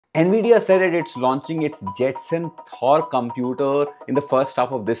NVIDIA said that it's launching its Jetson Thor computer in the first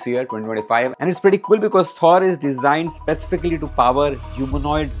half of this year, 2025. And it's pretty cool because Thor is designed specifically to power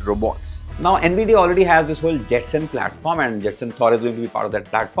humanoid robots. Now, NVIDIA already has this whole Jetson platform, and Jetson Thor is going to be part of that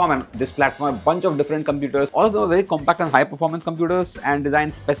platform. And this platform, a bunch of different computers, all of them are very compact and high performance computers and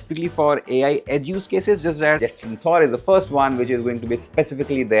designed specifically for AI edge use cases. Just that Jetson Thor is the first one which is going to be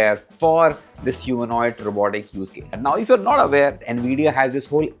specifically there for this humanoid robotic use case. And now, if you're not aware, NVIDIA has this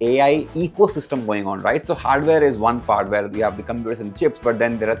whole AI ecosystem going on, right? So hardware is one part where we have the computers and chips, but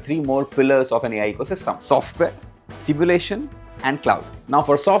then there are three more pillars of an AI ecosystem: software, simulation, and cloud. Now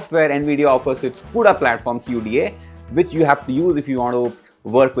for software, NVIDIA offers its CUDA platform, CUDA, which you have to use if you want to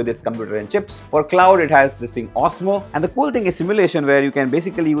work with its computer and chips. For cloud, it has this thing Osmo. And the cool thing is simulation, where you can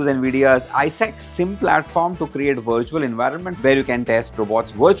basically use NVIDIA's Isaac Sim platform to create virtual environment where you can test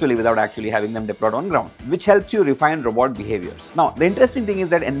robots virtually without actually having them deployed on ground, which helps you refine robot behaviors. Now, the interesting thing is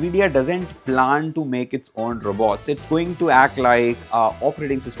that NVIDIA doesn't plan to make its own robots. It's going to act like an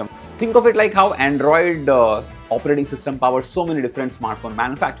operating system. Think of it like how Android operating system powers so many different smartphone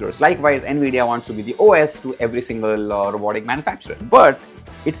manufacturers. Likewise, NVIDIA wants to be the OS to every single robotic manufacturer. But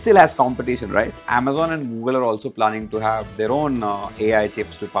it still has competition, right? Amazon and Google are also planning to have their own AI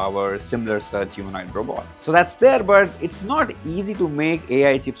chips to power similar such humanoid robots. So that's there, but it's not easy to make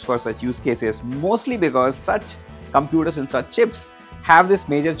AI chips for such use cases, mostly because such computers and such chips have this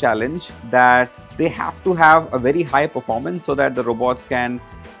major challenge that they have to have a very high performance so that the robots can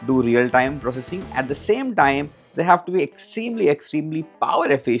do real-time processing. At the same time, they have to be extremely power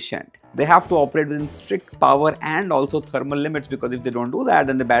efficient. They have to operate within strict power and also thermal limits, because if they don't do that,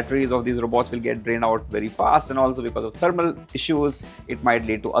 then the batteries of these robots will get drained out very fast, and also because of thermal issues, it might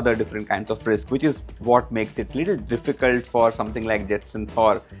lead to other different kinds of risk, which is what makes it a little difficult for something like Jetson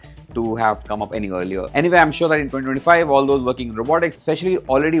Thor to have come up any earlier. Anyway, I'm sure that in 2025, all those working in robotics, especially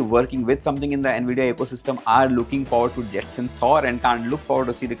already working with something in the NVIDIA ecosystem, are looking forward to Jetson Thor and can't look forward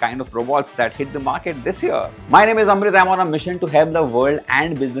to see the kind of robots that hit the market this year. My name is Amrit. I'm on a mission to help the world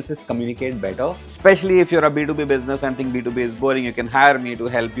and businesses communicate better. Especially if you're a B2B business and think B2B is boring, you can hire me to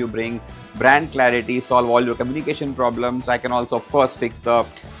help you bring brand clarity, solve all your communication problems. I can also, of course, fix the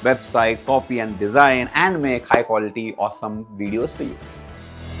website, copy and design, and make high quality, awesome videos for you.